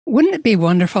Wouldn't it be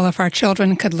wonderful if our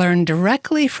children could learn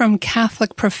directly from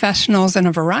Catholic professionals in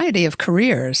a variety of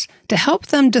careers to help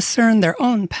them discern their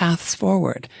own paths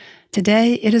forward?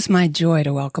 Today, it is my joy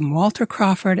to welcome Walter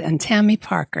Crawford and Tammy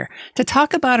Parker to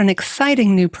talk about an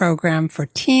exciting new program for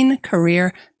teen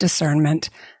career discernment,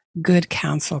 Good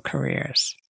Counsel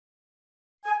Careers.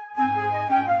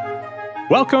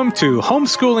 Welcome to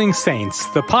Homeschooling Saints,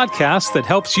 the podcast that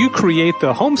helps you create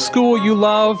the homeschool you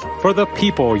love for the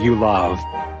people you love.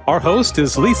 Our host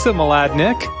is Lisa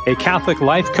Mladinich, a Catholic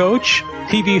life coach,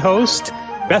 TV host,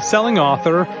 best-selling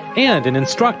author, and an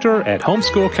instructor at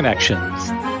Homeschool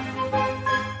Connections.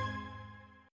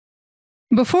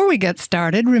 Before we get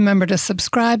started, remember to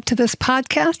subscribe to this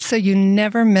podcast so you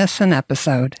never miss an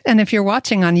episode. And if you're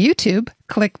watching on YouTube,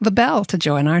 click the bell to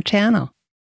join our channel.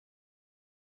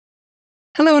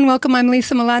 Hello and welcome. I'm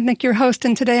Lisa Mladinich, your host,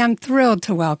 and today I'm thrilled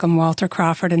to welcome Walter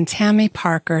Crawford and Tammy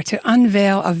Parker to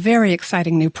unveil a very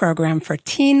exciting new program for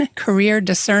teen career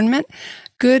discernment,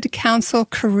 Good Counsel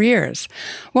Careers.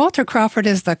 Walter Crawford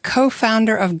is the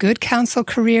co-founder of Good Counsel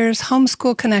Careers,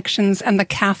 Homeschool Connections, and the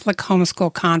Catholic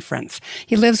Homeschool Conference.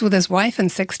 He lives with his wife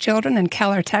and 6 children in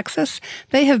Keller, Texas.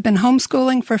 They have been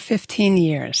homeschooling for 15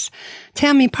 years.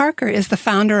 Tammy Parker is the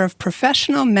founder of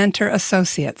Professional Mentor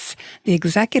Associates, the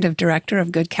executive director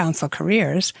of Good Counsel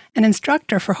Careers, an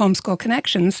instructor for Homeschool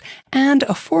Connections, and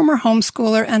a former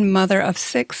homeschooler and mother of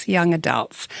 6 young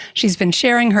adults. She's been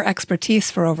sharing her expertise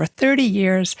for over 30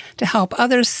 years to help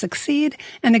others succeed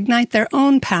and ignite their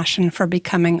own passion for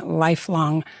becoming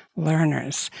lifelong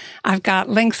learners. I've got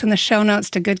links in the show notes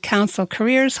to Good Counsel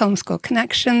Careers, Homeschool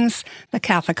Connections, the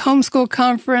Catholic Homeschool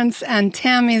Conference, and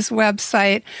Tammy's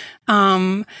website.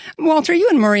 Walter, you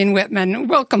and Maureen Whitman,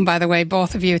 welcome, by the way,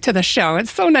 both of you, to the show.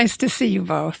 It's so nice to see you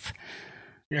both.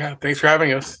 Yeah, thanks for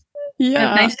having us.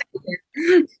 Yeah. Nice to be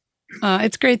here.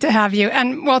 It's great to have you.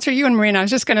 And Walter, you and Maureen, I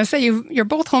was just going to say, you're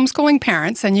both homeschooling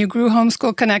parents, and you grew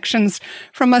Homeschool Connections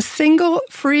from a single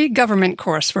free government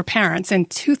course for parents in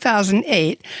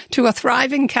 2008 to a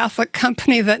thriving Catholic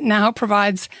company that now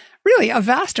provides really a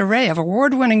vast array of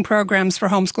award-winning programs for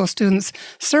homeschool students,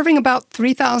 serving about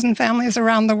 3,000 families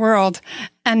around the world.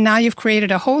 And now you've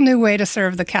created a whole new way to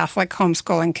serve the Catholic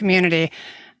homeschooling community.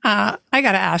 I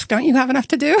got to ask, don't you have enough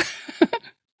to do?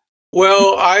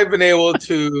 Well, I've been able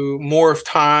to morph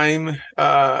time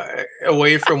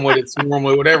away from what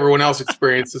everyone else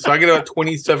experiences. So I get about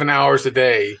 27 hours a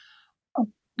day.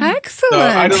 Excellent. So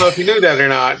I don't know if you knew that or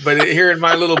not, but here in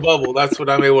my little bubble, that's what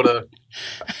I'm able to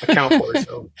account for.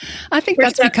 So I think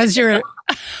that's because you're...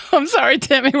 I'm sorry,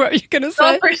 Tammy, what were you going to say?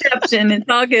 All perception. It's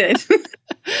all good.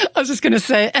 I was just going to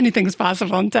say anything's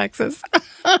possible in Texas.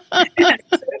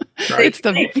 Right. It's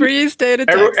the free state of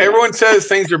Texas. Everyone says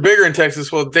things are bigger in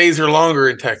Texas. Well, days are longer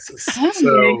in Texas.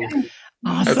 So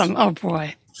Awesome. Oh,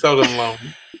 boy. Seldom alone.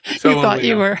 You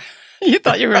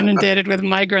thought you were inundated with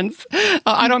migrants.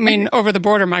 I don't mean over the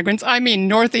border migrants. I mean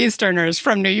Northeasterners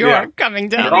from New York coming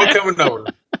down. They're all coming over.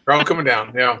 They're all coming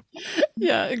down. Yeah.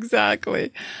 Yeah,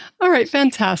 exactly. All right,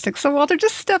 fantastic. So, Walter,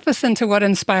 just step us into what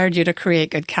inspired you to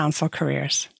create Good Counsel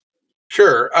Careers.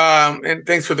 Sure. And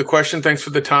thanks for the question. Thanks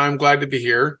for the time. Glad to be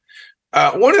here.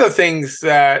 One of the things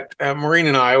that Maureen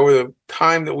and I, over the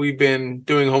time that we've been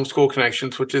doing Homeschool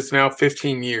Connections, which is now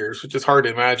 15 years, which is hard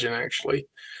to imagine, actually.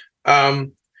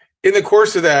 In the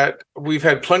course of that, we've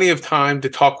had plenty of time to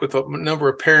talk with a number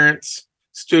of parents,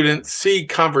 students, see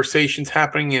conversations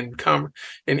happening in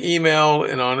email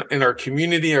and in our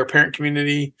community, our parent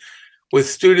community, with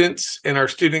students in our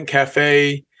student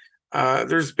cafe.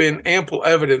 There's been ample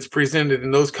evidence presented in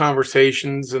those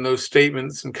conversations and those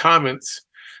statements and comments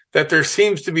that there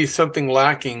seems to be something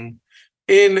lacking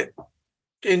in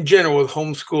general with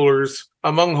homeschoolers,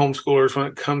 among homeschoolers, when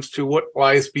it comes to what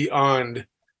lies beyond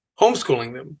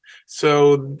homeschooling them.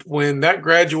 So when that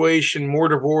graduation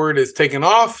mortarboard is taken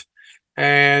off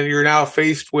and you're now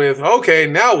faced with, okay,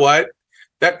 now what?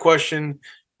 That question,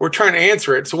 we're trying to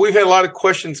answer it. So we've had a lot of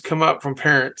questions come up from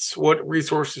parents. What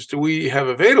resources do we have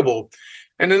available?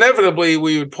 And inevitably,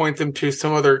 we would point them to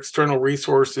some other external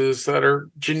resources that are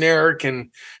generic and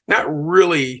not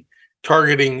really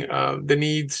targeting the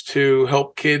needs to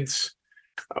help kids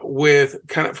with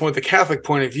kind of from the Catholic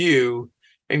point of view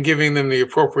and giving them the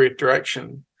appropriate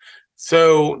direction.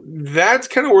 So that's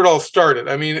kind of where it all started.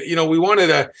 I mean,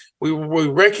 we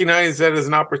recognized that as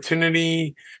an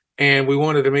opportunity, and we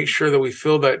wanted to make sure that we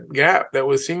filled that gap that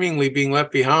was seemingly being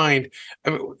left behind.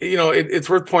 I mean, it's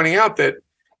worth pointing out that,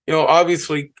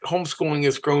 obviously homeschooling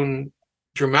has grown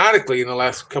dramatically in the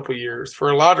last couple of years for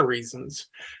a lot of reasons.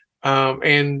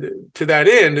 And to that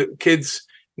end, kids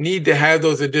need to have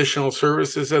those additional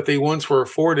services that they once were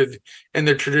afforded in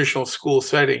their traditional school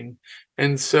setting.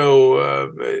 And so,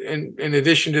 in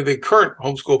addition to the current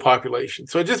homeschool population,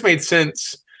 so it just made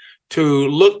sense to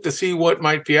look to see what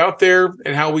might be out there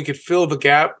and how we could fill the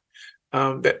gap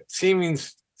that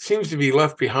seems to be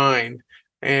left behind.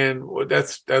 And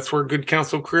that's where Good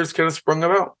Counsel Careers kind of sprung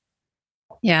about.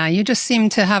 Yeah, you just seem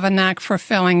to have a knack for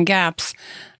filling gaps.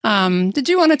 Did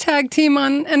you want to tag team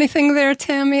on anything there,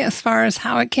 Tammy, as far as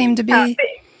how it came to be?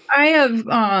 I've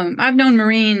known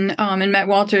Maureen and met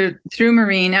Walter through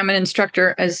Maureen. I'm an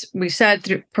instructor, as we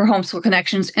said, for Homeschool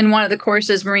Connections. And one of the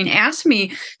courses Maureen asked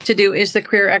me to do is the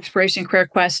Career Exploration Career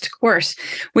Quest course,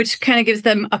 which kind of gives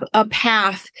them a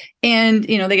path, and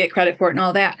they get credit for it and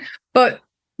all that. But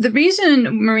the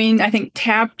reason Maureen, I think,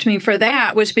 tapped me for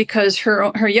that was because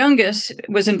her youngest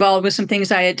was involved with some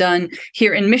things I had done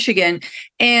here in Michigan.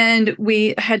 And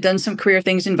we had done some career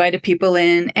things, invited people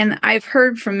in. And I've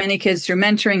heard from many kids through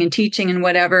mentoring and teaching and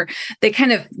whatever, they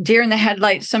kind of deer in the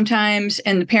headlights sometimes.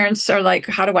 And the parents are like,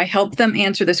 how do I help them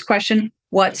answer this question?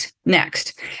 What's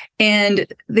next? And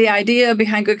the idea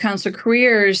behind Good Counsel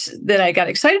Careers that I got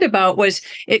excited about was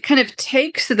it kind of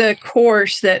takes the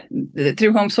course that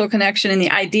through Homeschool Connection and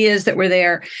the ideas that were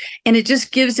there, and it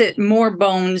just gives it more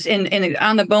bones, and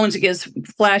on the bones it gives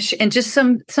flesh and just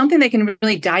something they can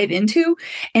really dive into,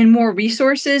 and more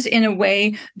resources in a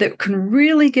way that can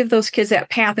really give those kids that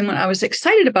path. And what I was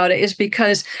excited about it is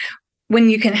because when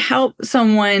you can help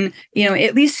someone,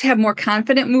 at least have more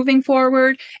confident moving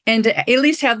forward, and to at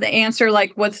least have the answer,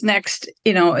 like what's next,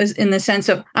 is in the sense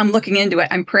of I'm looking into it,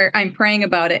 I'm praying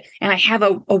about it, and I have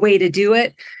a way to do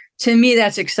it. To me,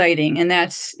 that's exciting. And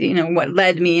that's, what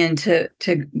led me into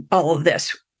all of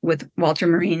this with Walter,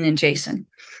 Maureen, and Jason.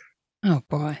 Oh,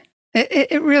 boy.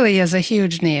 It really is a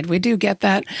huge need. We do get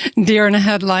that deer in the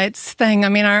headlights thing. I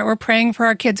mean, we're praying for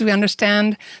our kids. We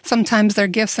understand sometimes their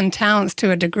gifts and talents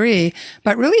to a degree,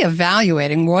 but really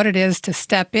evaluating what it is to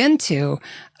step into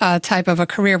a type of a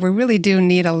career, we really do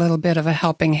need a little bit of a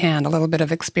helping hand, a little bit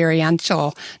of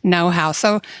experiential know-how.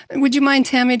 So would you mind,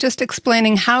 Tammy, just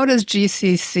explaining how does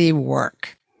GCC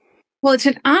work? Well, it's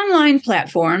an online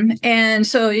platform. And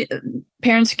so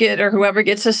parents get, or whoever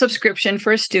gets, a subscription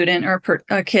for a student or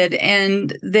a kid.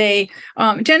 And they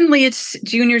generally it's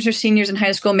juniors or seniors in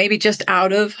high school, maybe just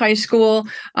out of high school.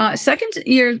 Second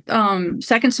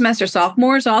semester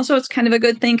sophomores also, it's kind of a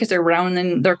good thing because they're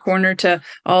rounding their corner to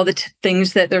all the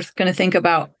things that they're going to think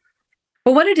about.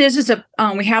 But what it is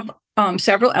we have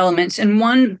several elements, and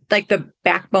one, like the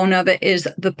backbone of it, is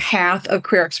the path of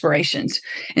career explorations.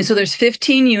 And so there's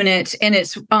 15 units, and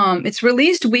it's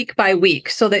released week by week,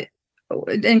 so that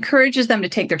it encourages them to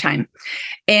take their time.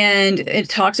 And it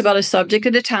talks about a subject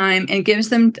at a time and gives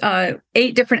them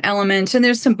 8 different elements. And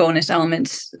there's some bonus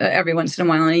elements every once in a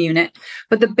while in a unit.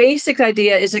 But the basic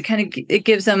idea is it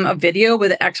gives them a video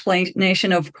with an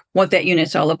explanation of what that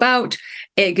unit's all about.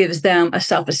 It gives them a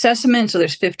self-assessment. So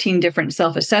there's 15 different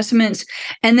self-assessments.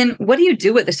 And then what do you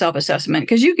do with the self-assessment?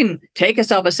 Because you can take a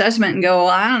self-assessment and go,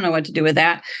 well, I don't know what to do with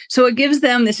that. So it gives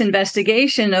them this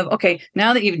investigation of, okay,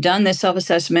 now that you've done this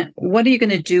self-assessment, what are you going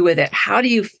to do with it? How do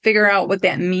you figure out what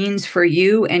that means for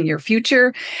you and your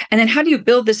future? And then how do you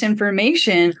build this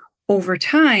information over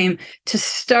time to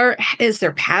start? Is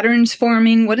there patterns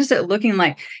forming? What is it looking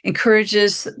like?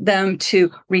 Encourages them to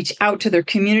reach out to their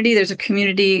community. There's a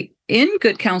community in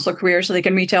Good Counsel Careers, so they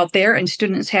can reach out there, and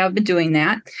students have been doing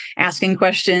that, asking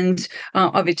questions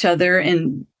of each other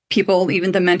and people,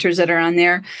 even the mentors that are on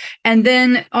there, and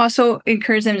then also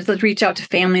encourage them to reach out to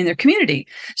family and their community.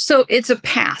 So it's a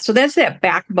path. So that's that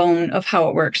backbone of how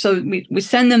it works. So we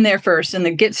send them there first, and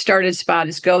the get started spot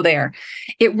is go there.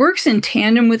 It works in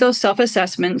tandem with those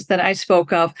self-assessments that I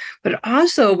spoke of, but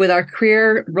also with our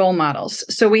career role models.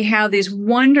 So we have these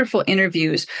wonderful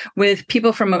interviews with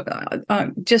people from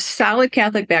just solid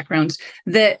Catholic backgrounds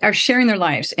that are sharing their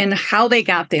lives and how they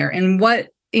got there and what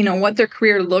their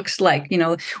career looks like,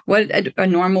 what a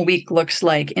normal week looks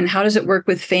like, and how does it work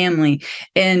with family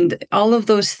and all of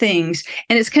those things.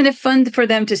 And it's kind of fun for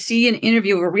them to see an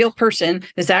interview of a real person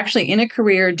that's actually in a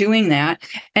career doing that.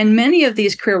 And many of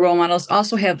these career role models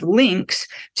also have links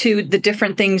to the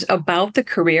different things about the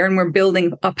career, and we're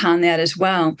building upon that as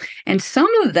well. And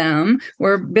some of them,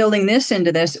 we're building this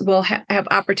into this, will have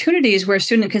opportunities where a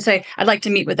student can say, I'd like to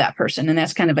meet with that person. And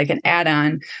that's kind of like an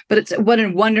add-on, but what a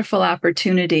wonderful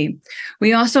opportunity.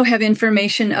 We also have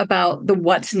information about the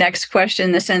what's next question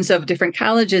in the sense of different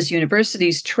colleges,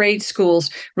 universities, trade schools,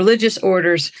 religious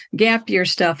orders, gap year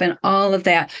stuff, and all of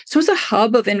that. So it's a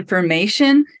hub of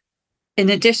information in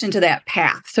addition to that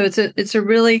path. So it's a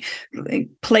really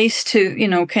place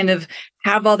to, kind of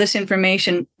have all this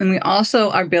information. And we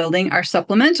also are building our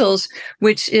supplementals,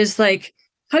 which is like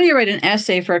how do you write an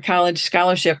essay for a college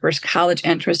scholarship or college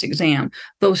entrance exam?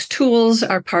 Those tools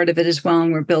are part of it as well,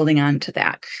 and we're building on to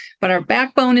that. But our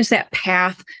backbone is that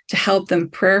path to help them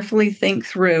prayerfully think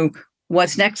through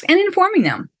what's next and informing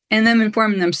them, and them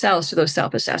informing themselves through those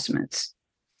self-assessments.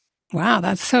 Wow,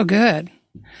 that's so good.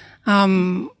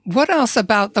 What else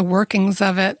about the workings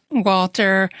of it,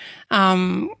 Walter,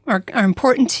 are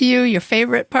important to you, your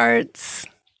favorite parts?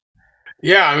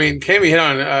 Yeah, I mean, Tammy hit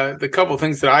on the couple of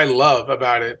things that I love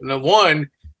about it. And the one,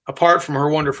 apart from her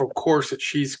wonderful course that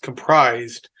she's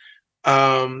comprised,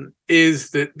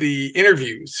 is that the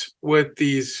interviews with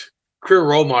these career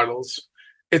role models.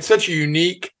 It's such a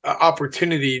unique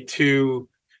opportunity to,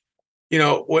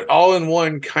 what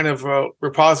all-in-one kind of a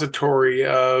repository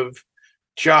of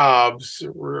jobs,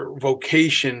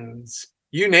 vocations,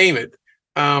 you name it,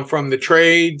 from the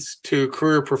trades to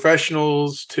career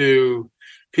professionals to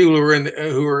people who are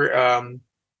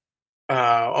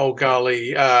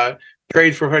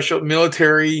trades professional,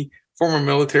 military, former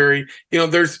military.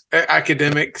 There's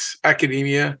academics,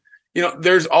 academia.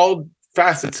 There's all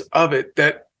facets of it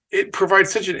that it provides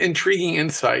such an intriguing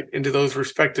insight into those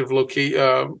respective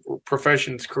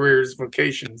professions, careers,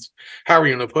 vocations, however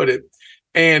you want to put it.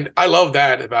 And I love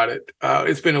that about it.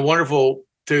 It's been wonderful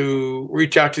to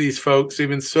reach out to these folks. They've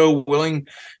been so willing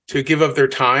to give up their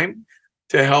time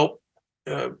to help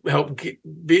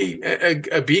be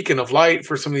a beacon of light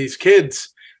for some of these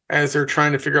kids as they're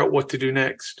trying to figure out what to do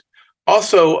next.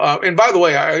 Also, and by the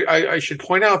way, I should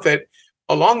point out that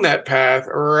along that path,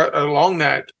 or along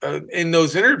that, in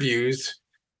those interviews,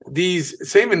 these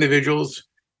same individuals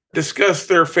discuss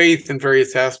their faith in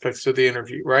various aspects of the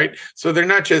interview, right? So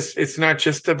it's not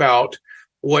just about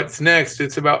what's next,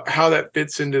 it's about how that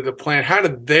fits into the plan. How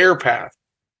did their path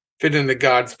fit into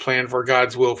God's plan for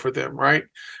God's will for them, right?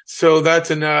 So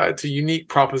it's a unique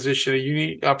proposition, a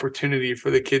unique opportunity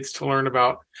for the kids to learn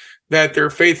about that their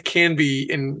faith can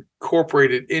be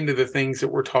incorporated into the things that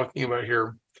we're talking about here.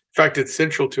 In fact, it's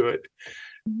central to it.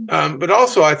 But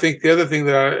also, I think the other thing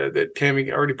that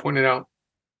Tammy already pointed out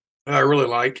that I really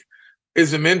like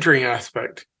is the mentoring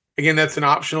aspect. Again, that's an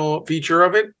optional feature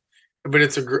of it, but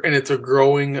it's a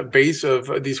growing base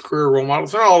of these career role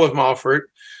models. Not all of them offer it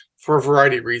for a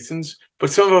variety of reasons,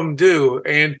 but some of them do.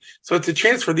 And so it's a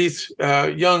chance for these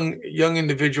young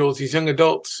individuals, these young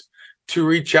adults, to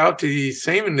reach out to these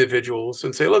same individuals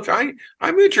and say, look, I'm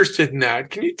interested in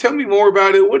that. Can you tell me more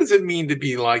about it? What does it mean to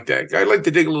be like that? I'd like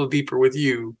to dig a little deeper with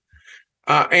you.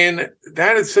 And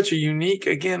that is such a unique,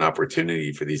 again,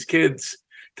 opportunity for these kids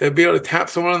to be able to tap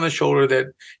someone on the shoulder that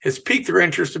has piqued their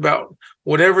interest about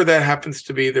whatever that happens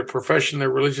to be, their profession, their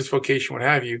religious vocation, what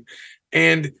have you,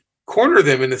 and corner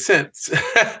them in a sense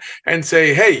and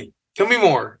say, hey, tell me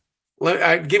more.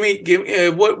 Give me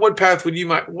what path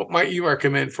what might you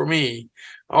recommend for me?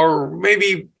 Or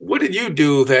maybe what did you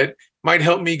do that might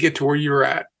help me get to where you're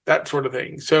at? That sort of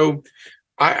thing. So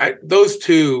those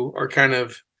two are kind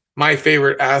of my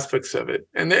favorite aspects of it.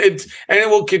 And it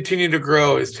will continue to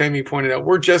grow, as Tammy pointed out.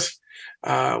 We're just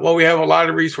while we have a lot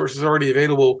of resources already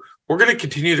available, we're going to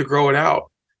continue to grow it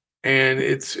out. And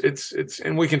it's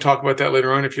and we can talk about that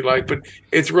later on if you like, but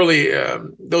it's really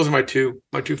those are my two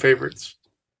favorites.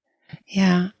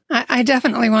 Yeah, I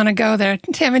definitely want to go there.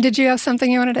 Tammy, did you have something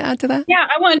you wanted to add to that? Yeah,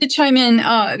 I wanted to chime in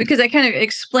because I kind of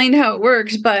explained how it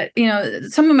works, but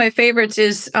some of my favorites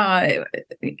is, I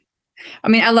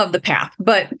love the path,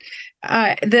 but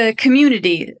the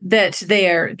community that's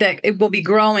there, that it will be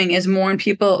growing as more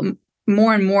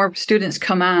and more students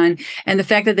come on, and the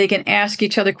fact that they can ask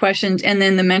each other questions, and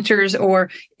then the mentors or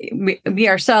we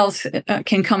ourselves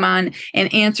can come on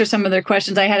and answer some of their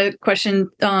questions. I had a question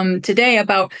today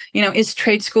about, is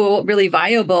trade school really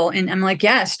viable? And I'm like,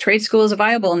 yes, trade school is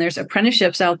viable, and there's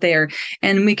apprenticeships out there,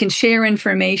 and we can share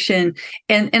information.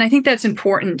 And I think that's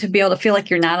important, to be able to feel like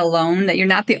you're not alone, that you're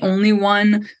not the only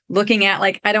one looking at,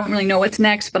 like, I don't really know what's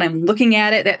next, but I'm looking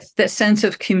at it. That sense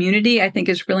of community, I think,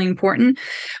 is really important.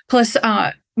 Plus,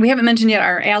 we haven't mentioned yet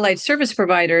our allied service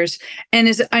providers. And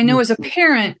as a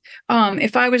parent,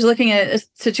 if I was looking at a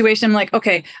situation, I'm like,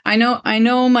 okay, I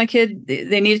know my kid,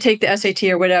 they need to take the SAT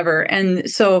or whatever. And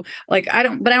so I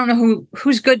don't know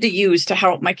who's good to use to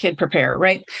help my kid prepare.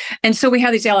 Right. And so we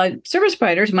have these allied service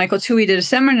providers. Michael Tui did a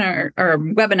webinar,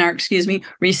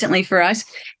 recently for us.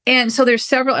 And so there's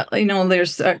several,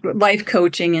 there's life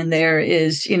coaching, and there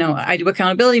is, I do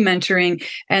accountability mentoring,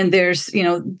 and there's,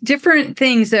 different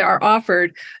things that are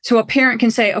offered. So a parent can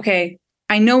say, okay,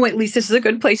 I know at least this is a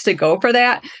good place to go for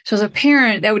that. So as a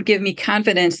parent, that would give me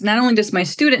confidence. Not only does my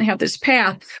student have this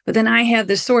path, but then I have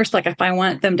this source. Like, if I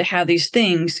want them to have these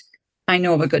things, I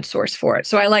know of a good source for it.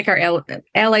 So I like our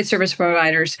allied service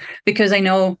providers because I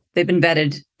know they've been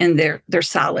vetted and they're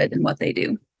solid in what they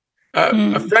do.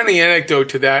 A funny anecdote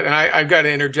to that, and I've got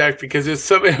to interject because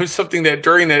it was something that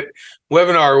during that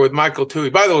webinar with Michael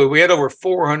Toohey, by the way, we had over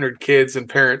 400 kids and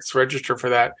parents register for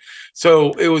that.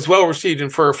 So it was well received.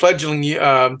 And for a fledgling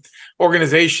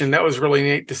organization, that was really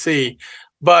neat to see.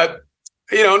 But,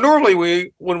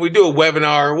 normally when we do a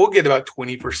webinar, we'll get about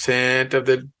 20% of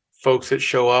the folks that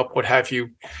show up, what have you.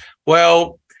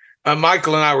 Well,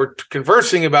 Michael and I were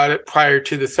conversing about it prior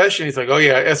to the session. He's like, oh,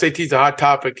 yeah, SAT is a hot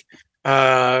topic.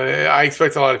 I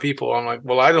expect a lot of people. I'm like,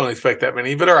 well, I don't expect that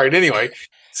many, but all right. Anyway,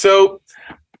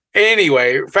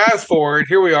 fast forward,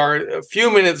 here we are a few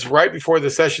minutes right before the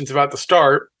session's about to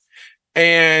start.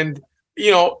 And,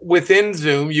 within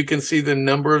Zoom, you can see the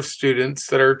number of students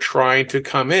that are trying to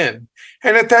come in.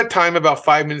 And at that time, about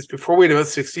 5 minutes before, we had about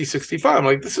 60, 65. I'm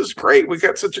like, this is great. We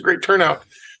got such a great turnout.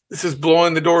 This is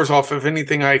blowing the doors off of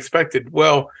anything I expected.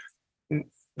 Well,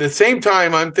 the same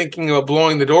time I'm thinking of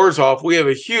blowing the doors off, we have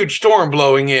a huge storm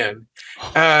blowing in.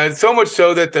 So much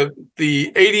so that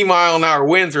the 80-mile-an-hour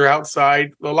winds are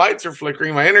outside, the lights are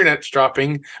flickering, my internet's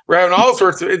dropping, we're having all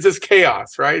sorts of, it's just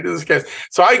chaos, right? It's chaos.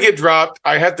 So I get dropped,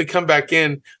 I have to come back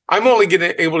in. I'm only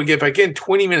able to get back in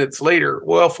 20 minutes later.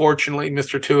 Well, fortunately,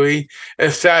 Mr. Toohey,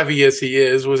 as savvy as he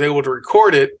is, was able to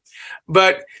record it.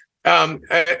 But and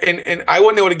I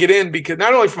wasn't able to get in because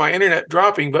not only for my internet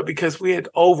dropping, but because we had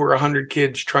over 100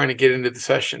 kids trying to get into the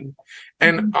session.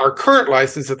 And our current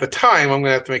license at the time, I'm going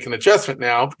to have to make an adjustment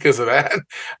now because of that,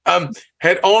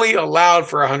 had only allowed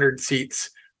for 100 seats,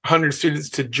 100 students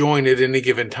to join at any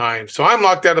given time. So I'm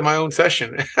locked out of my own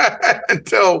session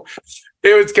until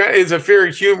it's a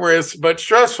very humorous but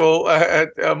stressful at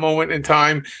a moment in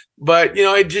time. But,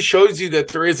 it just shows you that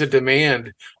there is a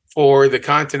demand for the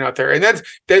content out there. And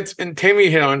and Tammy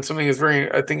hit on something that's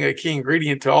very, I think, a key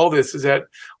ingredient to all this is that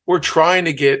we're trying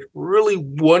to get really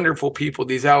wonderful people,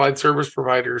 these allied service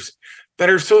providers that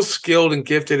are so skilled and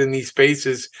gifted in these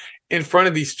spaces in front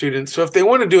of these students. So if they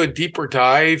want to do a deeper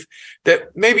dive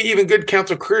that maybe even Good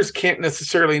Counsel Careers can't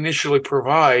necessarily initially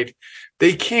provide,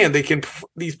 they can.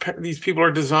 These people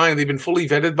are designed, they've been fully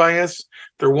vetted by us.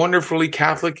 They're wonderfully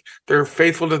Catholic. They're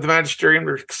faithful to the magisterium.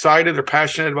 They're excited. They're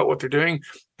passionate about what they're doing.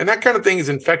 And that kind of thing is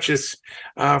infectious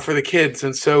for the kids.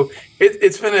 And so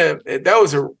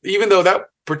even though that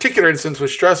particular instance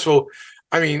was stressful,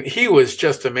 I mean, he was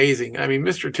just amazing. I mean,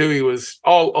 Mr. Toohey was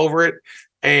all over it.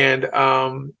 And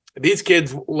these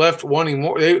kids left wanting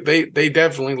more. They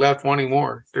definitely left wanting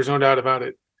more. There's no doubt about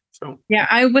it. So yeah,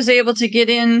 I was able to get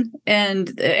in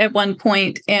and at one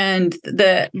point, and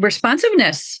the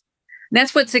responsiveness.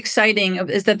 That's what's exciting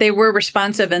is that they were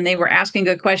responsive and they were asking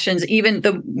good questions, even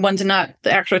the ones not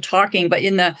actually talking, but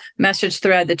in the message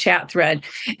thread, the chat thread.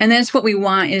 And that's what we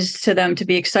want is to them to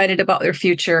be excited about their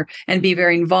future and be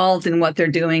very involved in what they're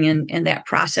doing in that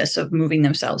process of moving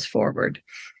themselves forward.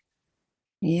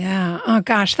 Yeah. Oh,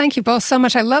 gosh. Thank you both so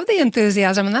much. I love the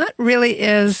enthusiasm. And that really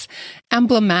is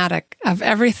emblematic of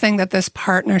everything that this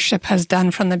partnership has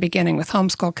done from the beginning with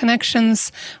Homeschool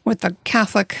Connections, with the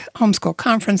Catholic Homeschool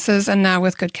Conferences, and now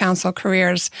with Good Counsel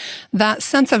Careers. That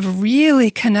sense of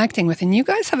really connecting with, and you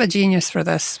guys have a genius for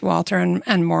this, Walter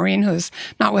and Maureen, who's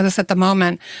not with us at the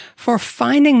moment, for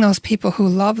finding those people who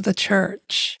love the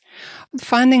church.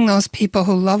 Finding those people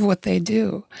who love what they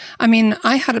do. I mean,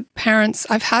 I've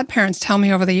had parents tell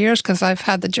me over the years, because I've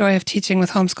had the joy of teaching with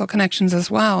Homeschool Connections as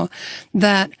well,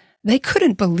 that they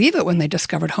couldn't believe it when they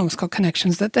discovered Homeschool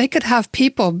Connections, that they could have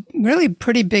people, really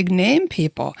pretty big name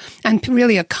people and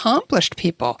really accomplished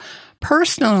people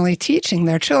personally teaching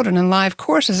their children in live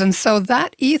courses. And so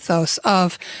that ethos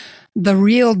of the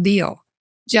real deal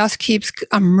just keeps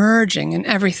emerging in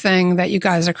everything that you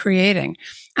guys are creating.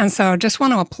 And so just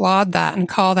want to applaud that and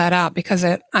call that out, because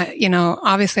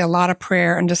obviously a lot of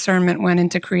prayer and discernment went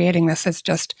into creating this. It's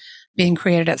just being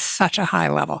created at such a high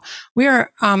level.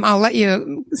 I'll let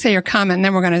you say your comment, and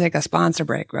then we're going to take a sponsor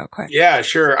break real quick. Yeah,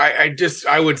 sure.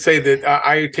 I would say that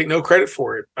I take no credit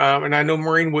for it. And I know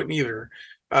Maureen wouldn't either.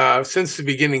 Since the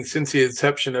beginning, since the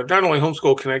inception of not only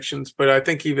Homeschool Connections, but I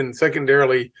think even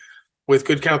secondarily with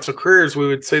Good Counsel Careers, we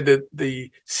would say that the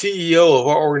CEO of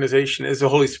our organization is the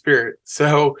Holy Spirit.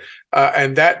 So,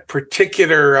 and that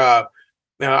particular,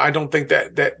 I don't think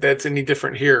that's any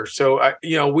different here. So,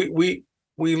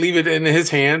 we leave it in his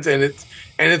hands, and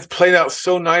it's played out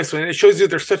so nicely, and it shows you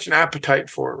there's such an appetite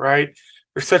for it, right?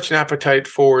 There's such an appetite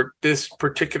for this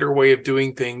particular way of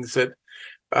doing things that,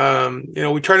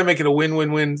 we try to make it a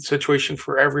win-win-win situation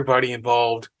for everybody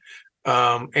involved,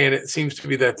 and it seems to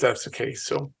be that's the case.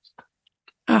 So.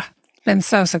 been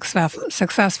so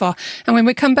successful. And when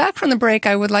we come back from the break,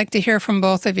 I would like to hear from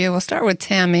both of you. We'll start with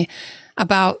Tammy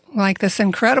about like this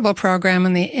incredible program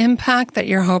and the impact that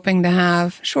you're hoping to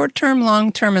have, short-term,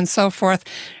 long-term, and so forth.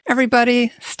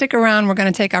 Everybody, stick around. We're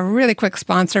going to take a really quick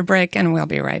sponsor break, and we'll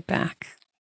be right back.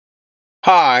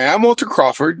 Hi, I'm Walter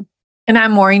Crawford. And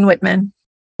I'm Maureen Whitman.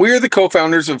 We are the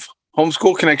co-founders of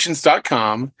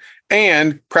homeschoolconnections.com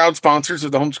and proud sponsors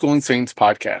of the Homeschooling Saints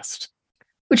podcast,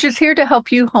 which is here to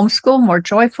help you homeschool more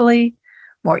joyfully,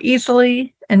 more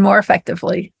easily, and more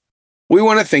effectively. We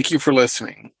want to thank you for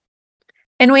listening.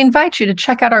 And we invite you to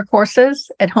check out our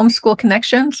courses at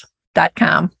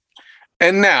homeschoolconnections.com.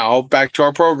 And now, back to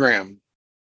our program.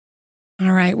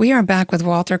 All right, we are back with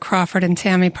Walter Crawford and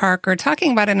Tammy Parker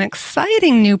talking about an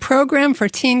exciting new program for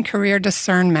teen career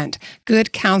discernment,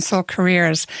 Good Counsel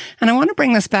Careers. And I want to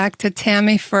bring this back to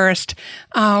Tammy first.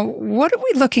 What are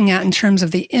we looking at in terms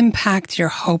of the impact you're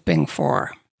hoping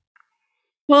for?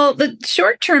 Well, the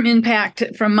short-term impact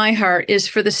from my heart is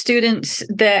for the students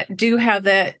that do have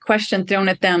that question thrown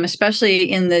at them,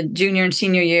 especially in the junior and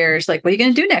senior years, like, what are you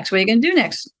going to do next? What are you going to do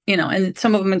next? You know, and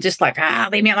some of them are just like,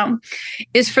 leave me alone,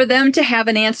 is for them to have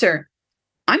an answer.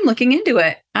 I'm looking into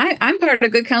it. I'm part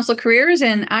of Good Counsel Careers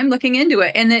and I'm looking into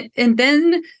it. And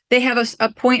then they have a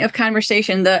point of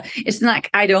conversation. It's not like,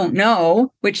 I don't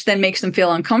know, which then makes them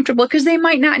feel uncomfortable because they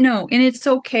might not know. And it's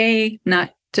okay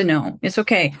not to know. It's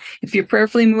okay if you're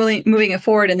prayerfully moving it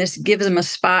forward, and this gives them a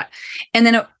spot, and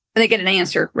then they get an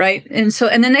answer, right? And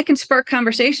then that can spark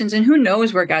conversations, and who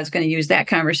knows where God's going to use that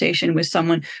conversation with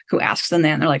someone who asks them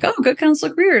that, and they're like, "Oh, Good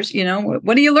Counsel Careers, you know,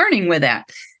 what are you learning with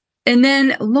that?" And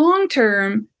then long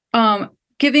term,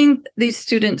 giving these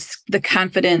students the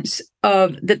confidence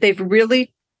of that they've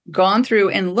really gone through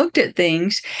and looked at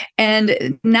things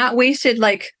and not wasted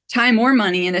like time or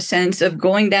money in a sense of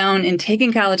going down and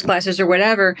taking college classes or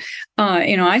whatever.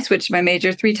 I switched my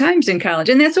major 3 times in college,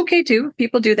 and that's okay too.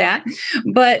 People do that.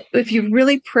 But if you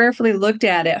really prayerfully looked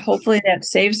at it, hopefully that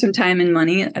saves some time and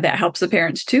money. That helps the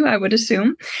parents too, I would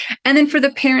assume. And then for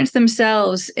the parents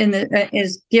themselves,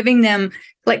 is giving them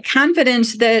like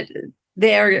confidence that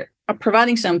they are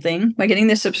providing something by getting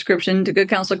this subscription to Good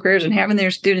Counsel Careers and having their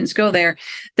students go there,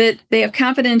 that they have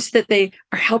confidence that they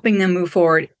are helping them move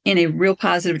forward in a real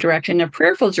positive direction, a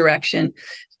prayerful direction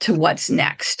to what's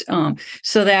next.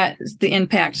 So that's the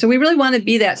impact. So we really want to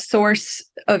be that source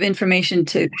of information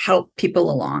to help people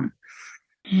along.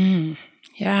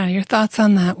 Yeah. Your thoughts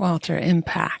on that, Walter?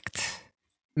 Impact.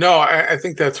 No, I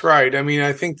think that's right. I mean,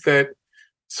 I think that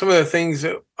some of the things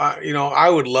that, I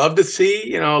would love to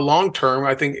see, long term,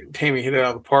 I think Tammy hit it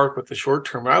out of the park with the short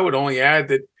term. I would only add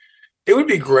that it would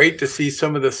be great to see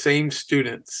some of the same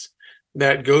students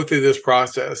that go through this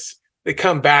process, they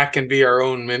come back and be our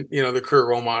own, the career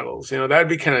role models. That'd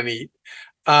be kind of neat.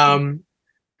 And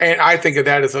I think of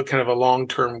that as a kind of a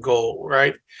long-term goal,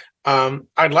 right?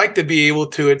 I'd like to be able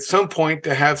to, at some point,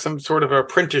 to have some sort of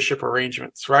apprenticeship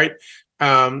arrangements, right?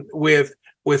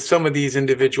 With some of these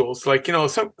individuals, like,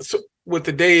 with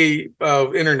the day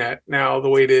of internet now, the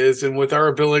way it is, and with our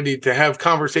ability to have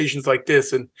conversations like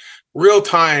this in real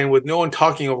time with no one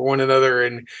talking over one another,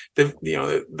 and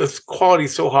the quality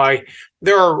is so high,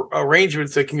 there are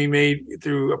arrangements that can be made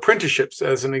through apprenticeships,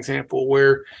 as an example,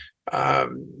 where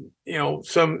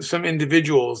some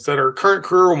individuals that are current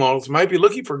career role models might be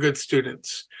looking for good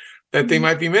students that they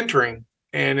might be mentoring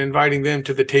and inviting them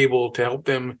to the table to help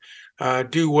them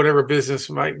do whatever business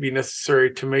might be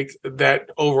necessary to make that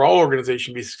overall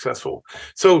organization be successful.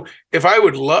 So if I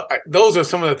would those are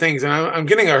some of the things, and I'm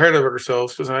getting ahead of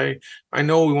ourselves because I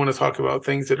know we want to talk about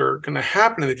things that are going to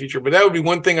happen in the future, but that would be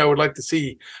one thing I would like to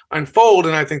see unfold.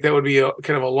 And I think that would be a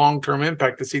kind of a long-term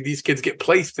impact to see these kids get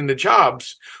placed into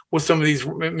jobs with some of these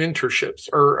mentorships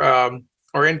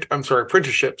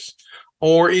apprenticeships,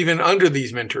 or even under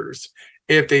these mentors,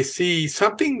 if they see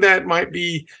something that might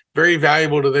be very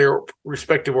valuable to their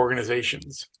respective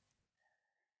organizations.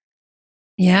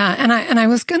 Yeah, and I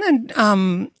was going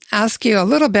to ask you a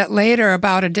little bit later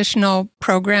about additional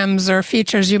programs or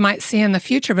features you might see in the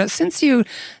future, but since you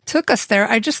took us there,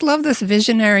 I just love this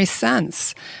visionary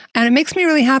sense, and it makes me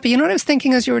really happy. You know what I was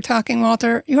thinking as you were talking,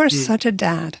 Walter? You are such a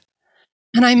dad.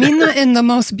 And I mean that in the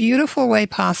most beautiful way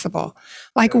possible.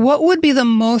 Like, what would be the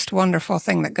most wonderful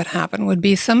thing that could happen would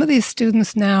be some of these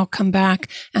students now come back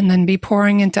and then be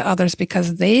pouring into others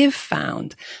because they've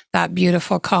found that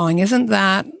beautiful calling. Isn't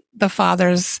that the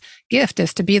father's gift,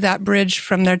 is to be that bridge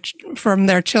from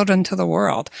their children to the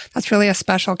world? That's really a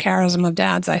special charism of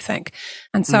dads, I think.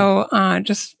 And so want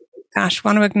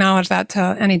to acknowledge that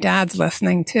to any dads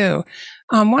listening too.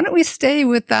 Why don't we stay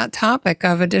with that topic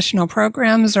of additional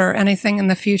programs or anything in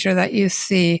the future that you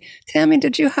see? Tammy,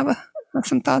 did you have have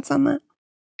some thoughts on that?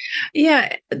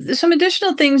 Yeah, some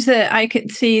additional things that I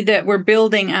could see that we're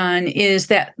building on is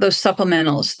that those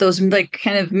supplementals, those like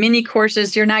kind of mini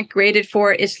courses you're not graded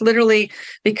for. It's literally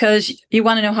because you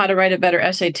want to know how to write a better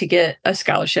essay to get a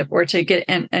scholarship or to get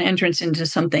an entrance into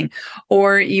something,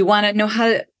 or you want to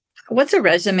know what's a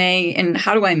resume and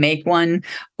how do I make one,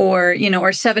 or,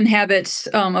 or 7 habits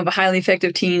of a highly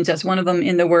effective teens. That's one of them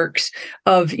in the works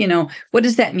of, what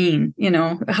does that mean?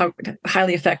 How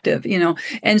highly effective,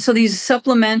 and so these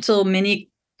supplemental mini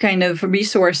kind of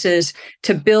resources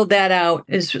to build that out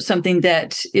is something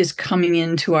that is coming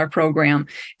into our program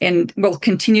and will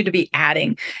continue to be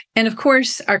adding. And of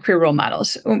course, our career role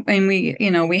models. And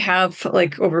we have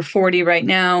like over 40 right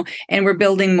now, and we're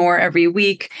building more every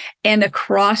week. And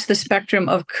across the spectrum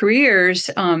of careers,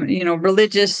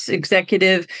 religious,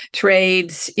 executive,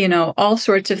 trades, all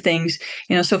sorts of things.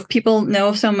 So if people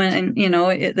know someone,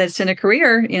 that's in a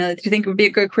career, that you think would be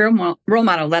a good career role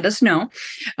model, let us know.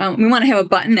 We want to have a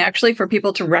button actually for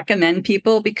people to recommend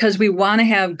people, because we want to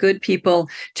have good people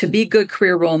to be good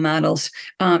career role models,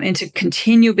 and to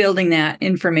continue building that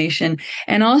information.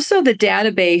 And also the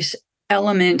database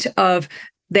element of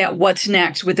that, what's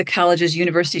next with the colleges,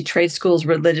 university, trade schools,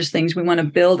 religious things. We want to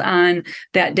build on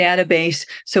that database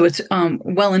so it's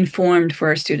well informed for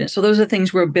our students. So those are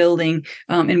things we're building,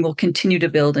 and we'll continue to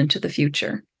build into the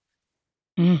future.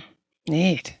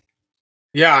 Neat.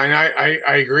 Yeah, and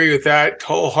I agree with that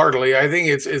wholeheartedly. I think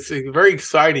it's very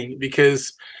exciting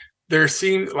because there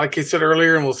seems, like I said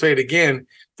earlier, and we'll say it again,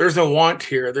 there's a want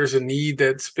here. There's a need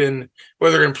that's been,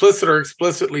 whether implicit or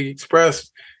explicitly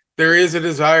expressed. There is a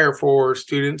desire for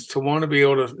students to want to be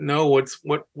able to know what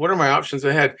are my options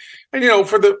ahead. And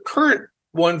for the current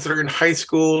ones that are in high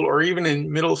school or even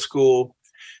in middle school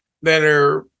that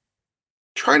are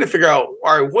trying to figure out,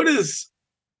 all right, what is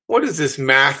this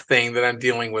math thing that I'm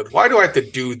dealing with? Why do I have to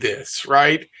do this?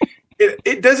 Right?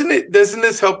 Doesn't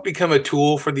this help become a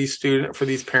tool for these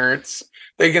parents?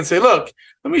 They can say, look,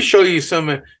 let me show you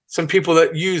some people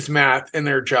that use math in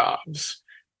their jobs.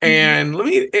 And let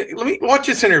me watch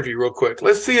this interview real quick.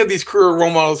 Let's see how these career role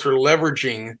models are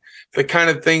leveraging the kind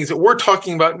of things that we're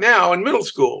talking about now in middle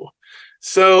school.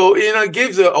 So, it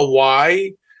gives a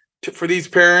why for these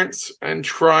parents, and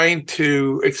trying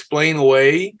to explain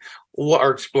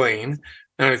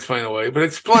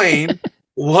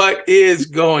what is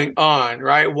going on,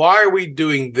 right? Why are we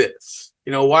doing this?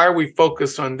 Why are we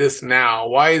focused on this now?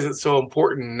 Why is it so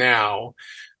important now?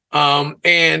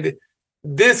 And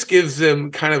this gives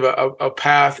them kind of a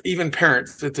path, even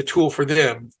parents, it's a tool for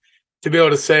them to be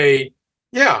able to say,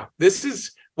 yeah, this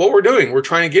is what we're doing. We're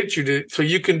trying to get you to, so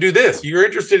you can do this. You're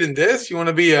interested in this. You want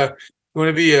to be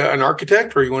an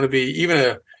architect, or you want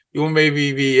to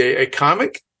maybe be a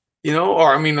comic,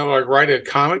 or like write a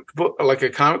comic book, like a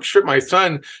comic strip. My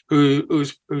son,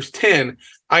 who's 10,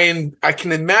 I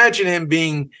can imagine him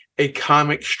being a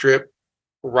comic strip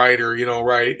writer,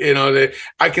 right?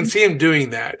 I can see him doing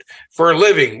that for a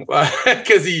living,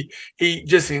 because he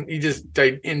just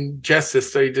ingests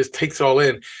this, so he just takes it all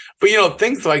in. But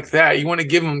things like that, you want to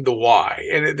give him the why,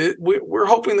 and we're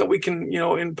hoping that we can,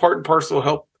 in part and parcel,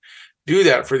 help do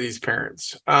that for these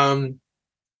parents.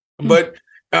 But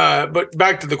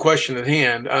back to the question at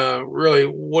hand, really,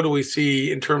 what do we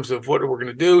see in terms of what we're going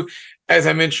to do? As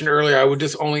I mentioned earlier, I would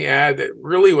just only add that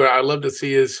really what I love to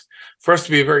see is for us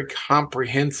to be a very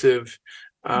comprehensive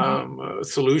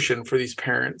solution for these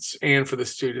parents and for the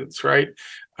students, right?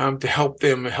 To help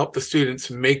the students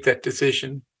make that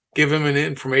decision, give them an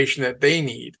information that they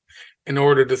need in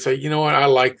order to say, what, I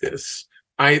like this.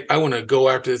 I want to go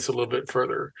after this a little bit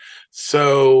further.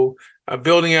 So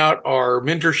building out our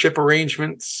mentorship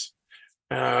arrangements,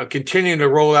 continuing to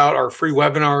roll out our free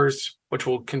webinars, which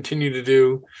we'll continue to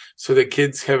do so that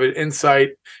kids have an insight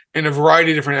in a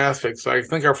variety of different aspects. I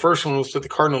think our first one was to the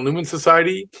Cardinal Newman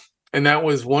Society, and that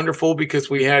was wonderful because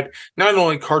we had not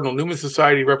only Cardinal Newman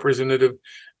Society representative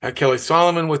Kelly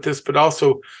Solomon with us, but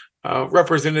also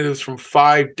representatives from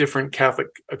 5 different Catholic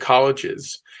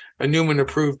colleges,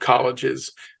 Newman-approved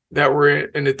colleges, that were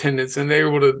in attendance, and they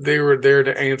were there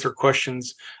to answer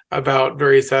questions about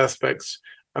various aspects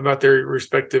about their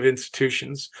respective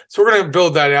institutions. So we're going to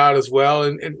build that out as well,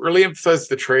 and really emphasize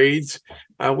the trades.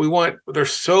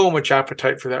 There's so much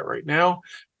appetite for that right now,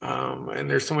 and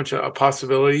there's so much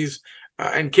possibilities.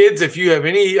 And kids, if you have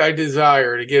any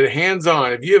desire to get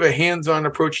if you have a hands-on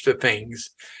approach to things,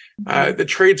 the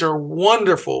trades are a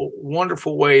wonderful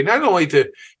way, not only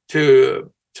to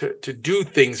do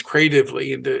things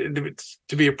creatively and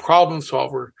to be a problem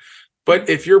solver, but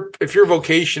if your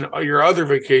vocation, your other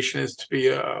vocation is to be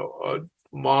a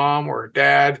mom or a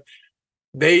dad,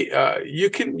 you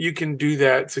can do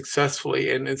that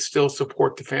successfully and still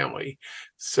support the family.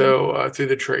 So through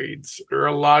the trades, there are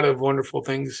a lot of wonderful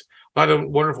things, a lot of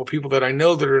wonderful people that I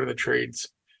know that are in the trades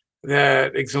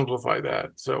that exemplify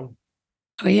that. So,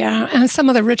 oh, yeah, and some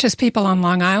of the richest people on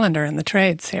Long Island are in the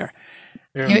trades here.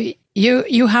 yeah,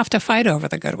 You have to fight over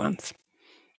the good ones.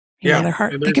 They're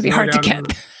hard. They can be hard to get.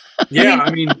 Yeah, I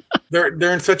mean,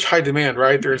 they're in such high demand,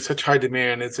 right? They're in such high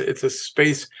demand. It's a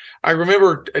space. I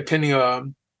remember attending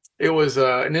it was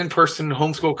an in-person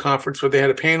homeschool conference where they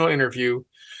had a panel interview,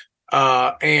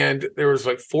 and there was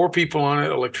like 4 people on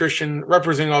it: electrician,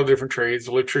 representing all the different trades,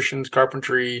 electricians,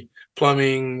 carpentry,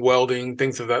 plumbing, welding,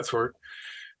 things of that sort.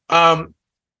 And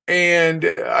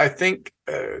I think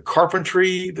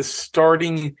carpentry, the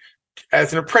starting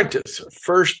as an apprentice,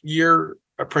 first year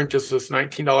apprentice was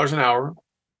 $19 an hour.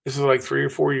 This is like 3 or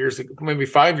 4 years ago, maybe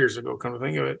 5 years ago, come to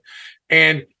think of it.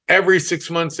 And every 6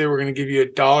 months, they were going to give you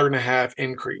 $1.50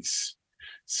 increase.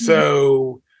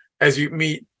 So as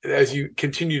you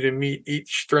continue to meet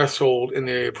each threshold in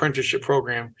the apprenticeship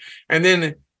program, and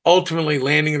then ultimately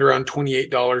landing at around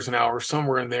 $28 an hour,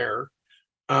 somewhere in there,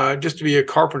 just to be a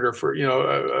carpenter for,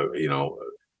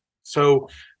 so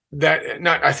that,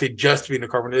 not, I say just being a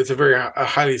carpenter, it's a very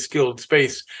highly skilled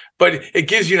space, but it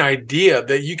gives you an idea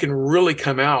that you can really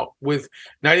come out with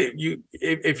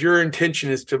if your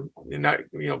intention is to not,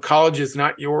 college is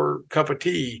not your cup of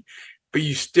tea, but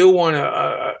you still want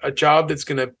a job that's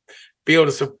going to be able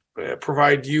to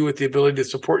provide you with the ability to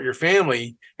support your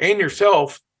family and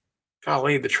yourself.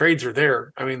 Golly, the trades are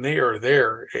there. I mean, they are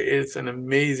there. It's an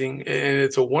amazing, and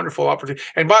it's a wonderful opportunity.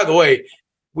 And by the way,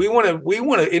 we want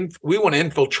to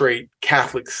infiltrate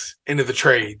Catholics into the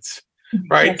trades,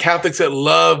 right? Yes. Catholics that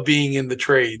love being in the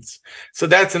trades. So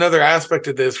that's another aspect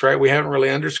of this, right? We haven't really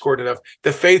underscored enough.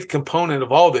 The faith component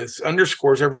of all this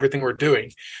underscores everything we're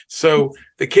doing. So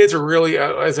the kids are really,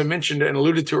 as I mentioned and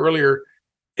alluded to earlier,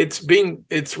 it's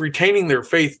retaining their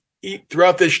faith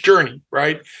throughout this journey,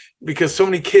 right? Because so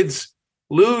many kids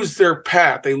lose their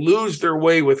path, they lose their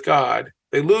way with God,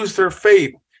 they lose their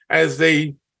faith as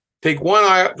they take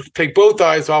both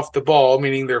eyes off the ball,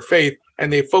 meaning their faith,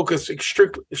 and they focus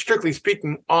strictly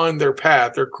speaking on their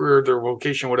path, their career, their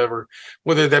vocation, whatever,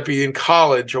 whether that be in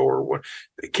college or what.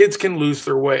 Kids can lose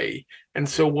their way. And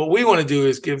so what we want to do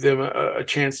is give them a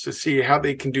chance to see how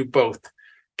they can do both.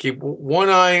 Keep one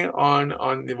eye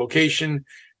on the vocation,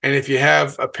 and if you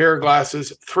have a pair of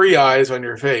glasses, 3 eyes on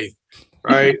your faith,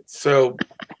 right? So,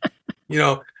 we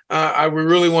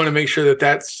really want to make sure that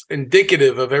that's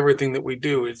indicative of everything that we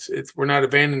do. We're not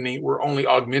abandoning it, we're only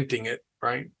augmenting it,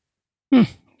 right?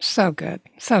 So good.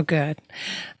 So good.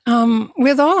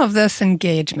 With all of this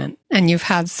engagement, and you've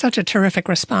had such a terrific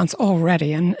response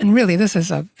already, and really this is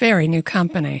a very new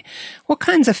company, what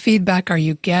kinds of feedback are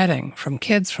you getting from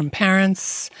kids, from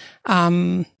parents?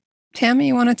 Tammy,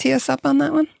 you want to tee us up on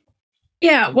that one?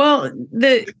 Yeah, well,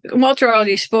 Walter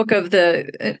already spoke of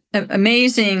the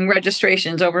amazing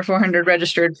registrations, over 400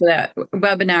 registered for that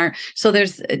webinar. So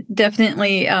there's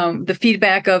definitely the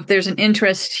feedback of there's an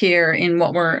interest here in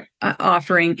what we're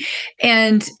offering.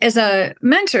 And as a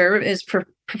mentor, as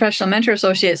professional mentor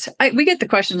associates, we get the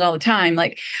questions all the time,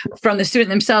 like from the student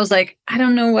themselves, like, I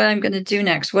don't know what I'm going to do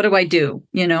next. What do I do?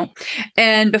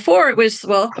 And before it was,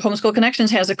 well, Homeschool Connections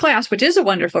has a class, which is a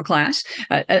wonderful class.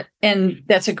 And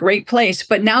that's a great place.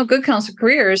 But now Good Counsel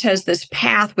Careers has this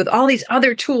path with all these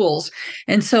other tools.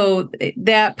 And so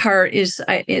that part is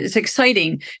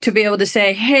exciting to be able to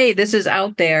say, hey, this is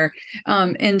out there.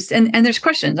 And there's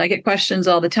questions. I get questions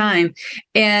all the time.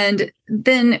 And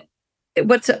then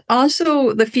what's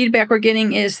also the feedback we're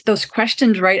getting is those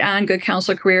questions right on Good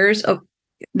Counsel Careers, of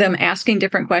them asking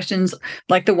different questions,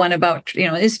 like the one about,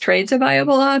 is trades a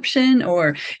viable option?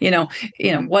 Or,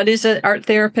 what is an art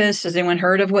therapist? Has anyone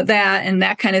heard of that? And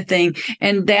that kind of thing.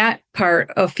 And that part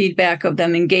of feedback of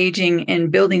them engaging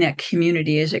and building that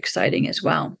community is exciting as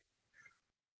well.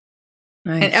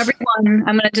 Nice. And everyone,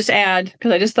 I'm going to just add,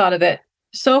 because I just thought of it,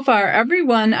 so far,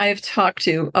 everyone I've talked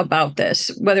to about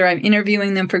this, whether I'm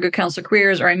interviewing them for Good Counsel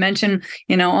Careers or I mention,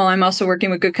 I'm also working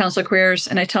with Good Counsel Careers,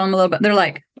 and I tell them a little bit, they're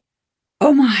like,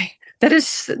 oh my, that is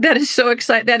so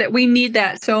exciting, that we need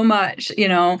that so much,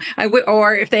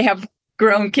 or if they have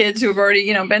grown kids who've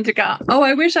already, been to college,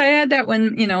 I wish I had that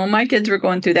when, my kids were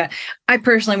going through that. I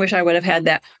personally wish I would have had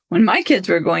that when my kids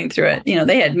were going through it.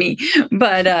 They had me,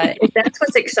 but that's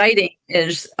what's exciting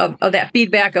is of that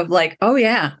feedback of like, oh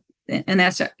yeah. And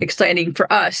that's exciting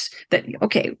for us that,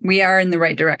 okay, we are in the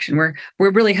right direction. We're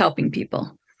really helping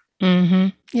people. Mm-hmm.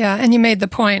 Yeah, and you made the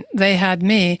point, they had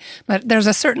me, but there's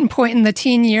a certain point in the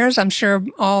teen years, I'm sure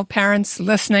all parents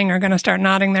listening are going to start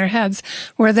nodding their heads,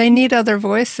 where they need other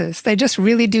voices. They just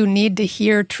really do need to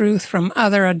hear truth from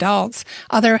other adults,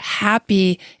 other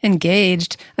happy,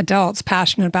 engaged adults,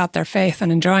 passionate about their faith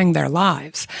and enjoying their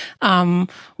lives.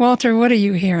 Walter, what are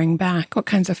you hearing back? What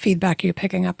kinds of feedback are you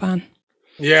picking up on?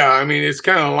 Yeah, I mean, it's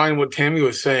kind of aligned with what Tammy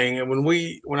was saying. And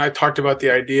when I talked about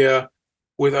the idea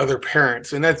with other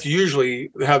parents, and that's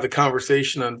usually how the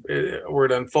conversation where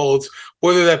it unfolds,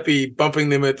 whether that be bumping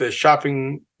them at the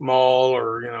shopping mall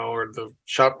or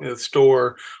the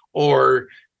store, or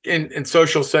in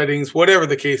social settings, whatever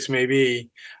the case may be.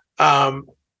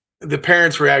 The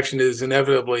parents' reaction is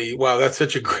inevitably, "Wow, that's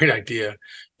such a great idea."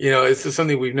 It's just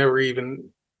something we've never even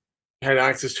had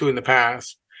access to in the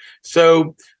past.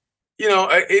 So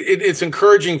it's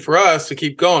encouraging for us to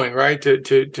keep going, right? To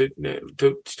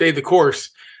stay the course,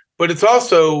 but it's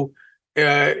also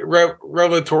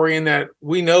revelatory in that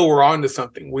we know we're on to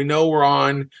something. We know we're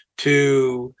on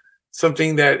to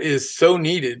something that is so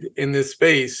needed in this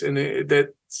space, and that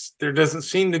there doesn't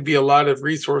seem to be a lot of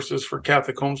resources for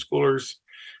Catholic homeschoolers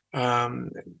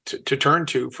to turn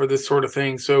to for this sort of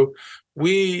thing. So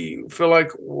we feel like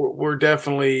we're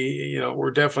definitely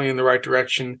in the right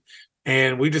direction.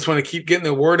 And we just want to keep getting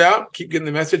the word out, keep getting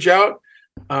the message out,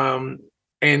 so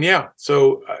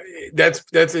that's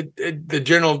the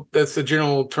general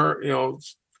term.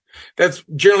 That's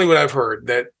generally what I've heard,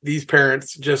 that these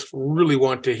parents just really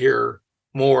want to hear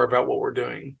more about what we're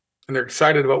doing, and they're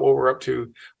excited about what we're up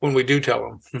to when we do tell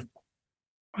them.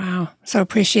 Wow. So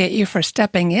appreciate you for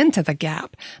stepping into the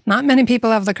gap. Not many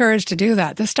people have the courage to do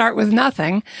that, to start with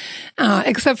nothing,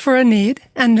 except for a need,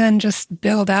 and then just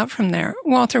build out from there.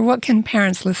 Walter, what can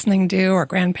parents listening do, or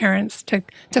grandparents, to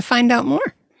find out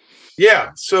more?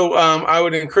 Yeah. So I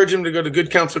would encourage them to go to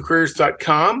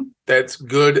goodcounselcareers.com. That's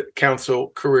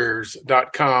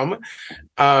goodcounselcareers.com.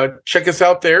 Check us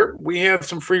out there. We have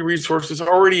some free resources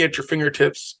already at your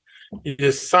fingertips. You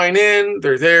just sign in,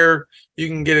 they're there. You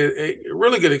can get a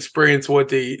really good experience of what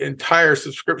the entire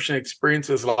subscription experience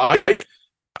is like.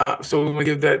 So we want to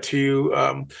give that to you.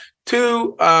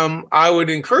 I would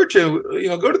encourage you,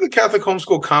 go to the Catholic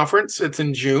Homeschool Conference. It's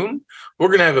in June. We're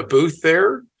going to have a booth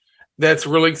there. That's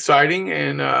really exciting.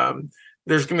 And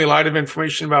there's going to be a lot of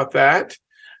information about that.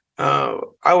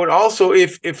 I would also,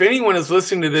 if anyone is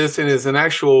listening to this and has an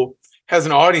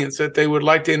audience that they would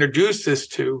like to introduce this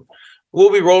to,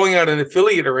 we'll be rolling out an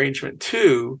affiliate arrangement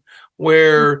too,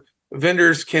 where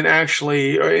vendors can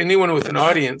actually, or anyone with an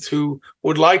audience who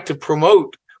would like to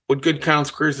promote what Good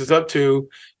Counsel Careers is up to,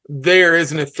 there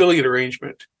is an affiliate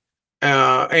arrangement,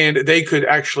 and they could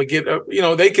actually get, some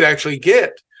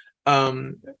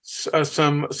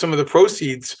of the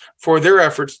proceeds for their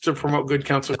efforts to promote Good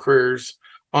Counsel Careers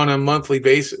on a monthly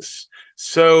basis.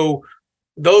 So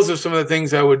those are some of the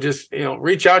things I would just,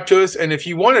 reach out to us. And if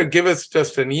you want to give us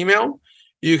just an email,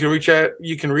 you can reach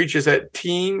us at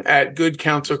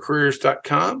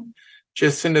team@goodcounselcareers.com.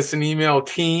 Just send us an email,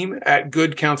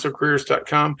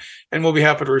 team@goodcounselcareers.com, and we'll be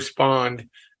happy to respond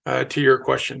to your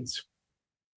questions.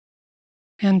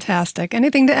 Fantastic.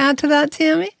 Anything to add to that,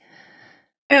 Tammy?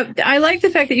 I like the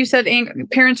fact that you said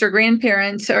parents or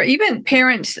grandparents, or even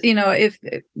parents, if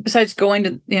besides going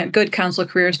to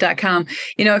goodcounselcareers.com,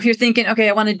 if you're thinking, okay,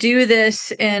 I want to do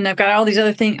this and I've got all these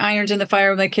other irons in the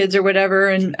fire with my kids or whatever,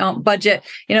 and budget,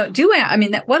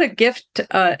 what a gift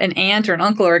an aunt or an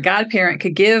uncle or a godparent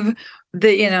could give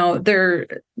the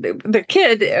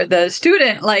kid, the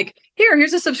student, like,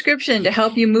 here's a subscription to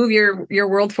help you move your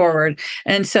world forward.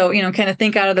 And so, kind of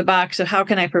think out of the box of how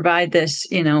can I provide this,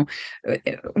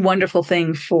 wonderful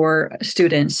thing for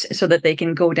students so that they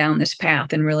can go down this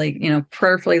path and really,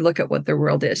 prayerfully look at what their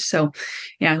world is. So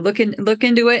yeah, look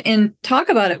into it and talk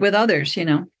about it with others,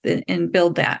 and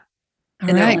build that. All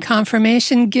right.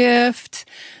 Confirmation gift,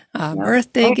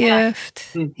 birthday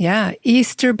gift. Yeah.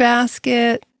 Easter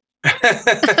basket.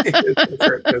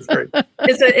 That's great.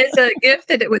 It's a gift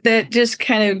that just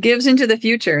kind of gives into the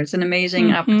future. It's an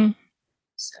amazing opportunity.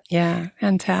 Yeah,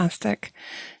 fantastic.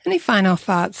 Any final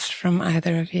thoughts from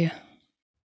either of you?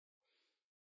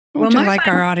 What would you like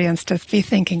our audience to be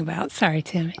thinking about? Sorry,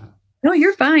 Tammy. No,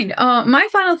 you're fine. My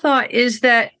final thought is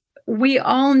that we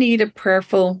all need a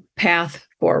prayerful path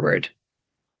forward.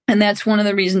 And that's one of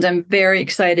the reasons I'm very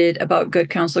excited about Good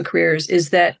Counsel Careers,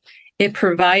 is that it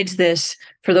provides this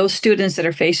for those students that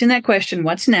are facing that question,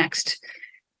 what's next,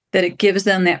 that it gives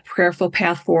them that prayerful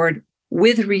path forward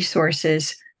with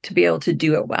resources to be able to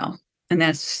do it well. And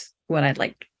that's what I'd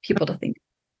like people to think.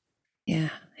 Yeah.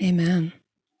 Amen.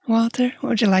 Walter, what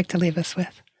would you like to leave us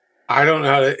with? I don't know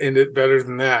how to end it better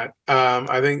than that.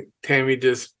 I think Tammy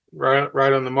just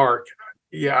right on the mark.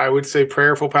 Yeah, I would say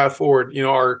prayerful path forward.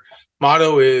 Our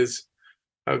motto is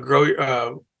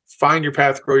find your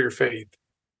path, grow your faith.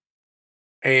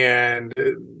 And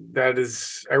that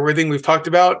is everything we've talked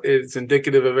about. It's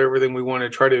indicative of everything we want to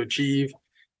try to achieve.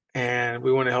 And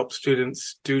we want to help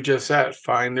students do just that,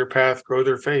 find their path, grow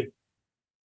their faith.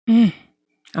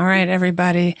 All right,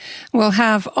 everybody. We'll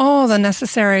have all the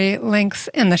necessary links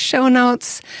in the show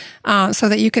notes so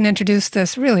that you can introduce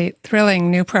this really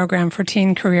thrilling new program for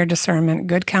teen career discernment,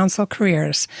 Good Counsel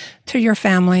Careers, to your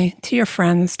family, to your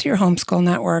friends, to your homeschool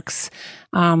networks.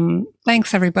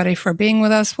 Thanks, everybody, for being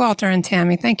with us. Walter and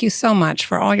Tammy, thank you so much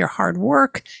for all your hard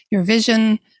work, your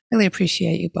vision. Really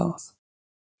appreciate you both.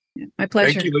 My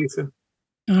pleasure. Thank you, Lisa.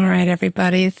 All right,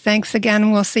 everybody. Thanks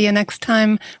again. We'll see you next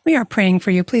time. We are praying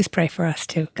for you. Please pray for us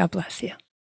too. God bless you.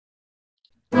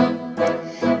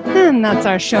 And that's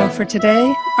our show for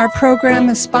today. Our program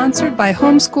is sponsored by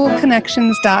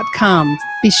homeschoolconnections.com.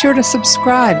 Be sure to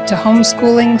subscribe to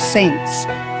Homeschooling Saints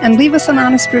and leave us an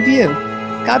honest review.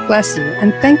 God bless you,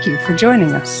 and thank you for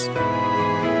joining us.